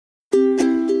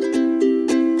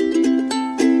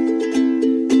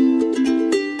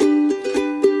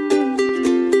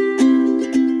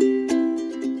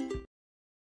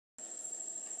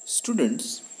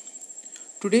Students,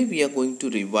 today we are going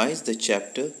to revise the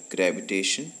chapter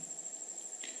Gravitation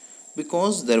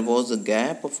because there was a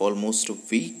gap of almost a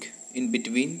week in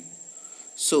between.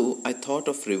 So I thought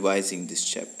of revising this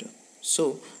chapter.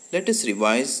 So let us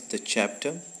revise the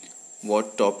chapter,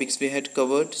 what topics we had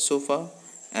covered so far,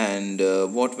 and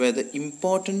what were the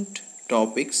important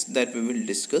topics that we will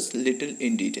discuss little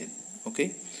in detail.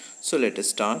 Okay, so let us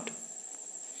start.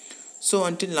 So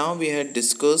until now we had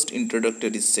discussed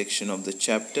introductory section of the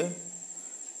chapter,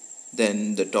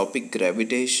 then the topic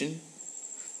gravitation,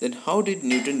 then how did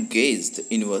Newton gauge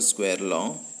the inverse square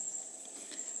law,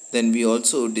 then we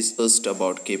also discussed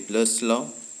about Kepler's law,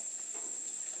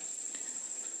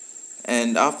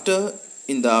 and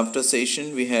in the after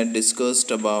session we had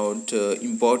discussed about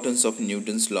importance of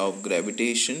Newton's law of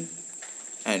gravitation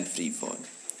and free fall.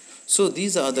 So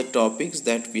these are the topics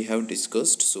that we have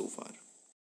discussed so far.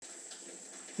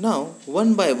 Now,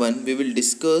 one by one, we will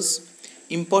discuss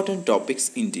important topics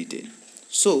in detail.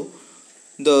 So,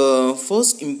 the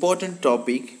first important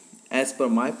topic, as per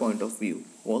my point of view,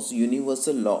 was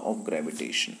universal law of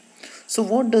gravitation. So,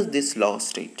 what does this law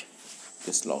state?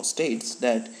 This law states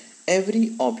that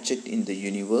every object in the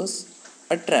universe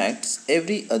attracts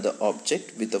every other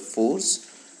object with a force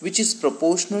which is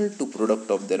proportional to product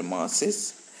of their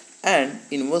masses and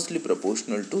inversely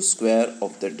proportional to square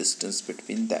of the distance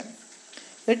between them.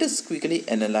 Let us quickly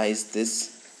analyze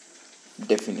this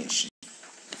definition.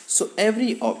 So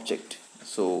every object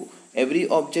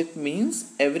means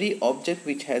every object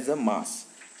which has a mass.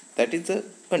 That is a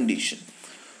condition.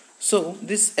 So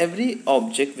this every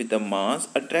object with a mass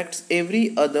attracts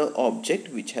every other object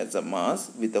which has a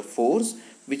mass with a force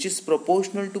which is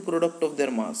proportional to product of their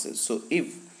masses. So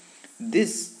if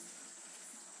this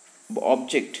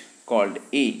object called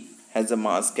A has a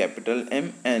mass capital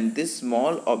M and this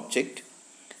small object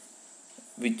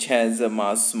which has a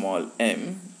mass small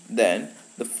m, then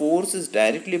the force is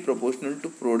directly proportional to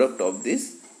product of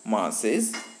these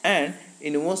masses and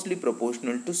inversely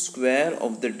proportional to square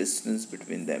of the distance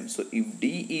between them. So if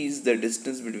d is the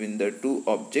distance between the two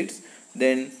objects,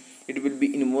 then it will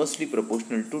be inversely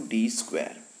proportional to d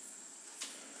square.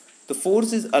 The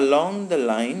force is along the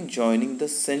line joining the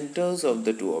centers of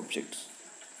the two objects.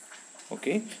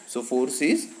 Okay, so force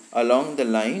is along the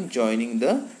line joining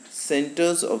the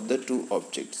centers of the two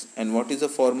objects. And what is the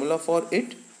formula for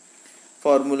it?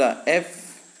 Formula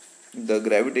F, the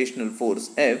gravitational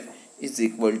force F, is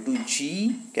equal to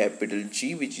G, capital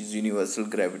G, which is universal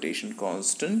gravitation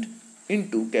constant,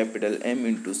 into capital M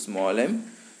into small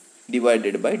m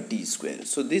divided by d square.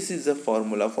 So this is the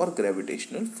formula for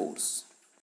gravitational force.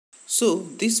 So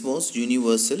this was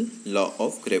universal law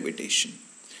of gravitation.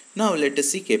 Now let us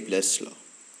see Kepler's law.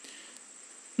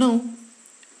 Now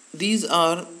these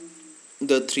are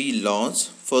the three laws.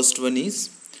 First one is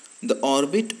the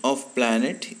orbit of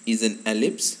planet is an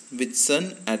ellipse with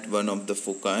sun at one of the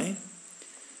foci.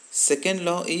 Second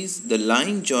law is the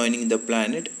line joining the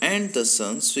planet and the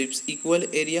sun sweeps equal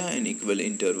area and equal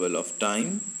interval of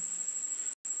time.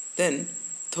 Then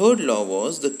third law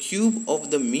was the cube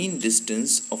of the mean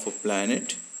distance of a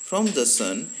planet from the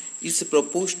sun is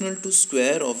proportional to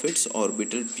square of its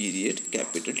orbital period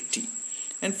capital T.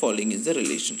 And following is the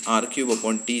relation r cube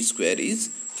upon t square is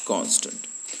constant.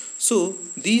 So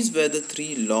these were the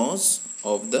three laws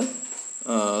of the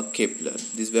Kepler.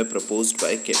 These were proposed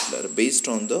by Kepler based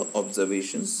on the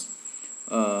observations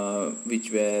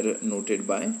which were noted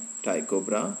by Tycho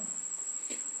Brahe.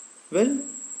 Well,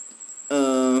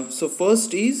 so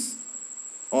first is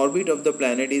orbit of the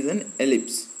planet is an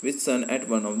ellipse with sun at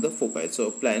one of the foci. So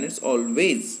planets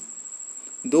always,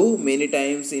 though many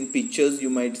times in pictures you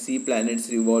might see planets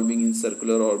revolving in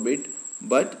circular orbit,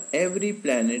 but every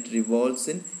planet revolves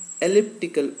in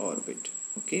elliptical orbit,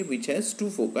 okay, which has two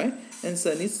foci and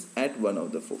sun is at one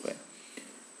of the foci.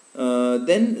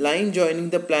 Then line joining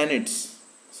the planets.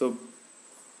 So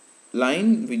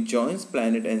line which joins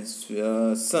planet and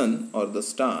sun or the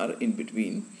star in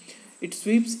between, it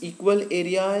sweeps equal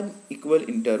area and equal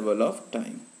interval of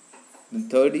time. The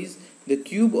third is the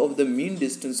cube of the mean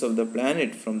distance of the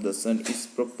planet from the sun is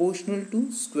proportional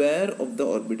to square of the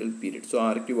orbital period. So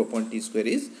r cube upon t square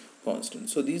is constant.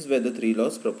 So these were the three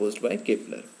laws proposed by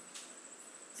Kepler.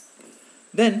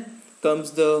 Then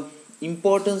comes the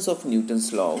importance of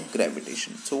Newton's law of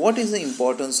gravitation. So what is the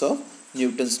importance of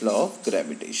Newton's law of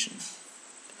gravitation?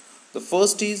 The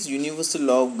first is universal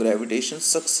law of gravitation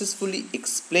successfully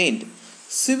explained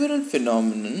several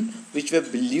phenomena which were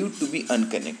believed to be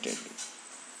unconnected,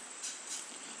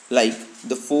 like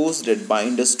the force that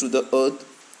binds us to the earth,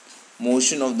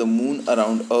 motion of the moon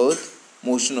around earth,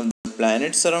 motion of the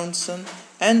planets around sun,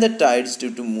 and the tides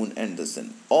due to moon and the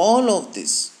sun. All of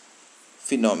these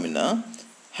phenomena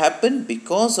happen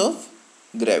because of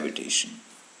gravitation.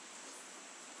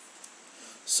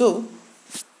 So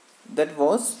that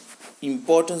was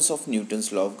importance of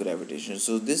Newton's law of gravitation.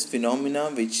 So this phenomena,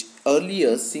 which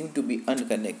earlier seemed to be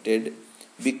unconnected,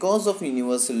 because of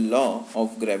universal law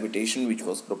of gravitation which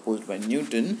was proposed by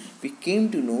Newton, we came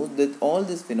to know that all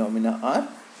these phenomena are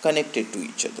connected to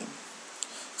each other.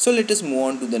 So let us move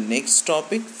on to the next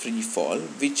topic, free fall,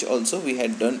 which also we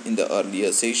had done in the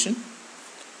earlier session.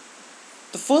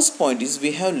 The first point is,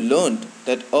 we have learned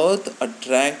that earth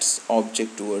attracts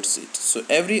object towards it. So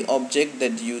every object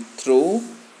that you throw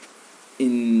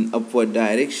in upward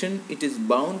direction, it is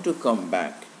bound to come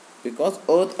back because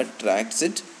earth attracts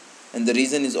it, and the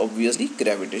reason is obviously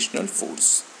gravitational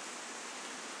force.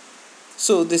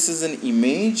 So this is an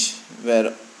image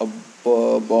where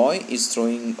a boy is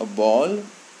throwing a ball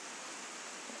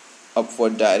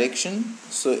upward direction,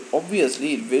 so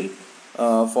obviously it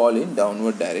will fall in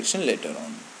downward direction later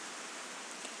on.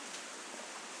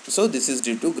 So this is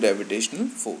due to gravitational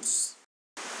force.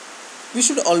 We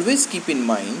should always keep in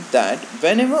mind that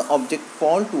whenever objects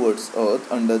fall towards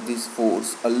earth under this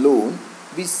force alone,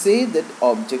 we say that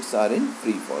objects are in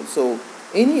free fall. So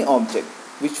any object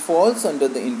which falls under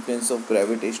the influence of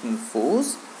gravitational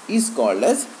force is called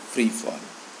as free fall.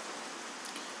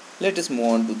 Let us move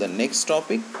on to the next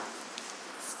topic.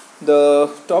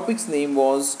 The topic's name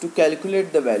was to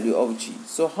calculate the value of g.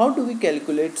 So how do we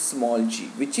calculate small g,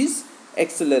 which is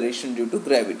acceleration due to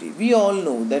gravity? We all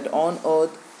know that on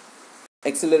earth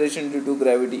acceleration due to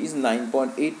gravity is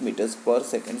 9.8 meters per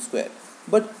second square.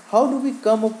 But how do we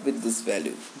come up with this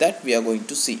value? That we are going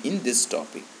to see in this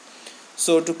topic.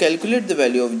 So to calculate the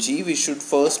value of g, we should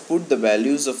first put the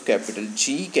values of capital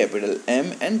G, capital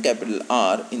M and capital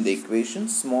R in the equation.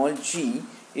 Small g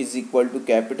is equal to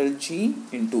capital G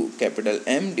into capital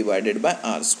M divided by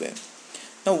R square.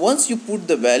 Now once you put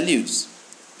the values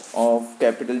of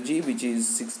capital G, which is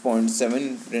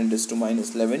 6.7 10 raised to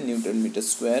minus 11 Newton meter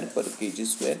square per kg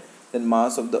square, then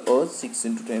mass of the earth 6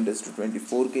 into 10 raised to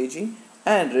 24 kg,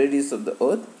 and radius of the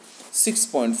earth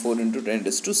 6.4 into 10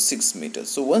 raised to 6 meters.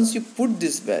 So once you put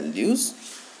these values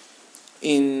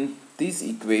in this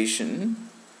equation,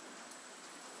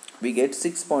 we get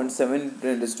 6.7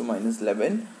 10 raised to minus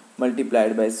 11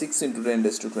 multiplied by 6 into 10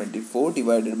 raised to 24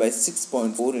 divided by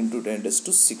 6.4 into 10 raised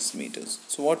to 6 meters.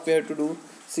 So what we have to do?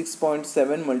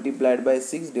 6.7 multiplied by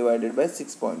 6 divided by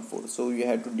 6.4. So you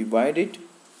have to divide it,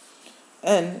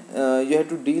 and you have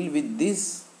to deal with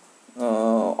this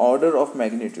order of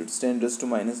magnitudes 10 raised to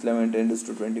minus 11, 10 raised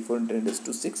to 24 and 10 raised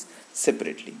to 6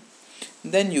 separately.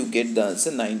 Then you get the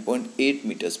answer 9.8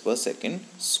 meters per second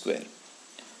square.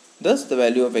 Thus the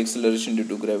value of acceleration due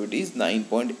to gravity is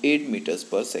 9.8 meters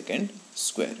per second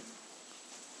square.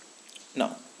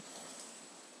 Now,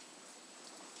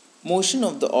 motion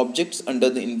of the objects under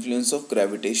the influence of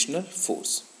gravitational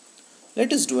force.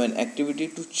 Let us do an activity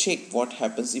to check what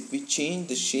happens if we change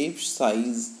the shape,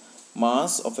 size,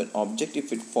 mass of an object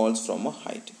if it falls from a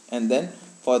height. And then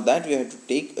for that we have to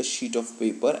take a sheet of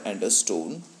paper and a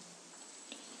stone,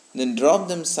 then drop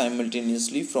them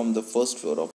simultaneously from the first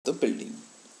floor of the building.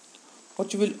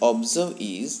 What we have to observe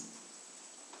is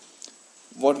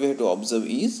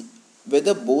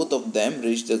whether both of them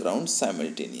reach the ground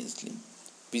simultaneously.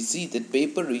 We see that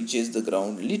paper reaches the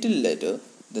ground little later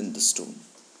than the stone.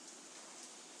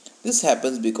 This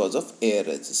happens because of air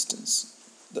resistance.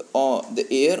 The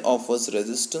air offers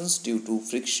resistance due to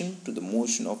friction to the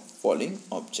motion of falling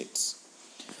objects.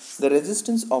 The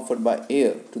resistance offered by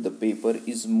air to the paper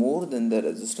is more than the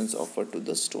resistance offered to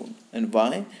the stone. And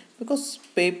why? Because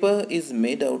paper is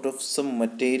made out of some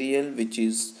material which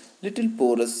is little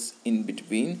porous in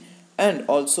between, and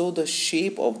also the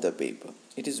shape of the paper.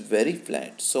 It is very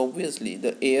flat, so obviously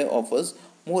the air offers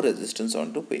more resistance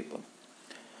onto paper.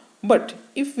 But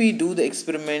if we do the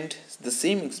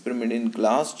same experiment in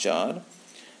glass jar,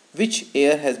 which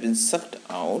air has been sucked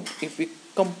out, if we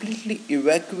completely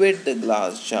evacuate the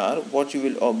glass jar, what you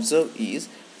will observe is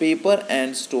paper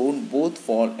and stone both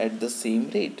fall at the same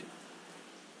rate.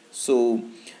 So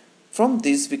from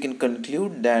this we can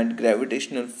conclude that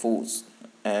gravitational force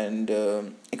and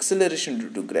acceleration due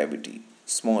to gravity,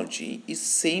 small g, is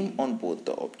same on both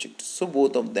the objects. So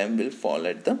both of them will fall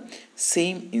at the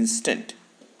same instant,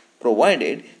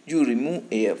 provided you remove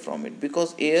air from it,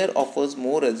 because air offers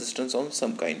more resistance on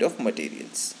some kind of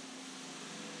materials.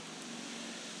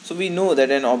 So we know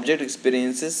that an object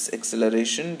experiences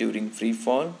acceleration during free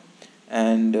fall,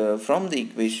 and from the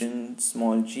equation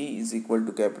small g is equal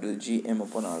to capital G m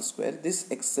upon r square,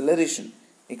 this acceleration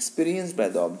experienced by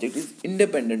the object is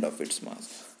independent of its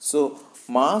mass. So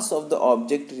mass of the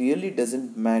object really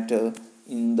doesn't matter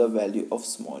in the value of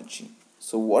small g.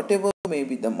 So whatever may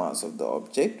be the mass of the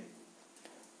object,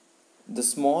 the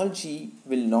small g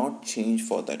will not change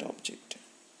for that object.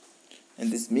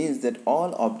 And this means that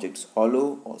all objects,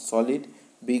 hollow or solid,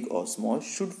 big or small,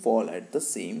 should fall at the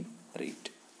same rate.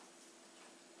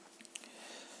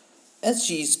 As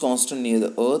g is constant near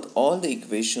the earth, all the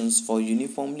equations for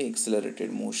uniformly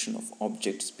accelerated motion of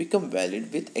objects become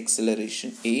valid with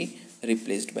acceleration a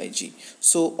replaced by g.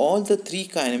 So all the three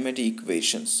kinematic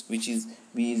equations, which is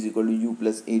v is equal to u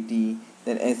plus at,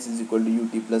 then s is equal to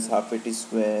ut plus half at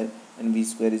square, and v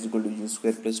square is equal to u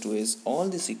square plus 2s, all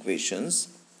these equations,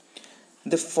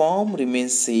 the form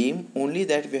remains same, only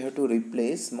that we have to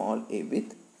replace small a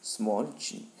with small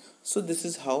g. So this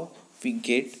is how we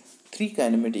get three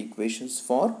kinematic equations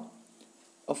for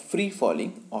a free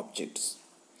falling objects.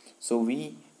 So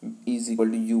v is equal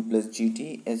to u plus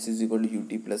gt, s is equal to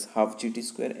ut plus half gt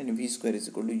square, and v square is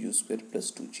equal to u square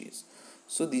plus 2gs.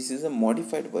 So this is a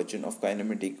modified version of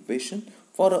kinematic equation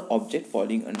for an object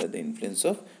falling under the influence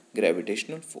of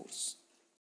gravitational force.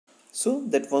 So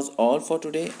that was all for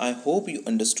today. I hope you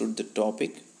understood the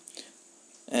topic.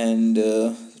 And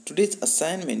today's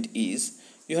assignment is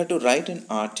you have to write an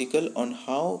article on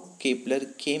how Kepler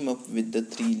came up with the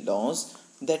three laws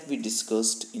that we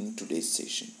discussed in today's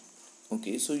session.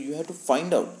 Okay, so you have to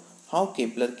find out how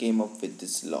Kepler came up with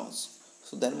these laws.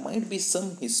 So there might be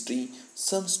some history,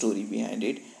 some story behind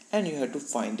it, and you have to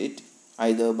find it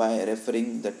either by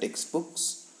referring the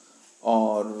textbooks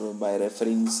or by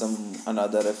referring some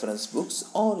another reference books,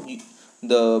 or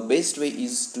the best way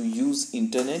is to use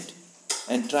internet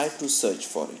and try to search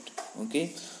for it.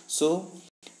 Okay, so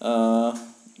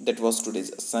that was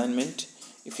today's assignment.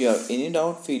 If you have any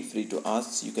doubt, feel free to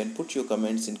ask. You can put your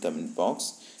comments in comment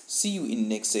box. See you in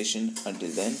next session. Until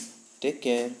then, take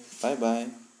care. Bye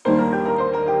bye.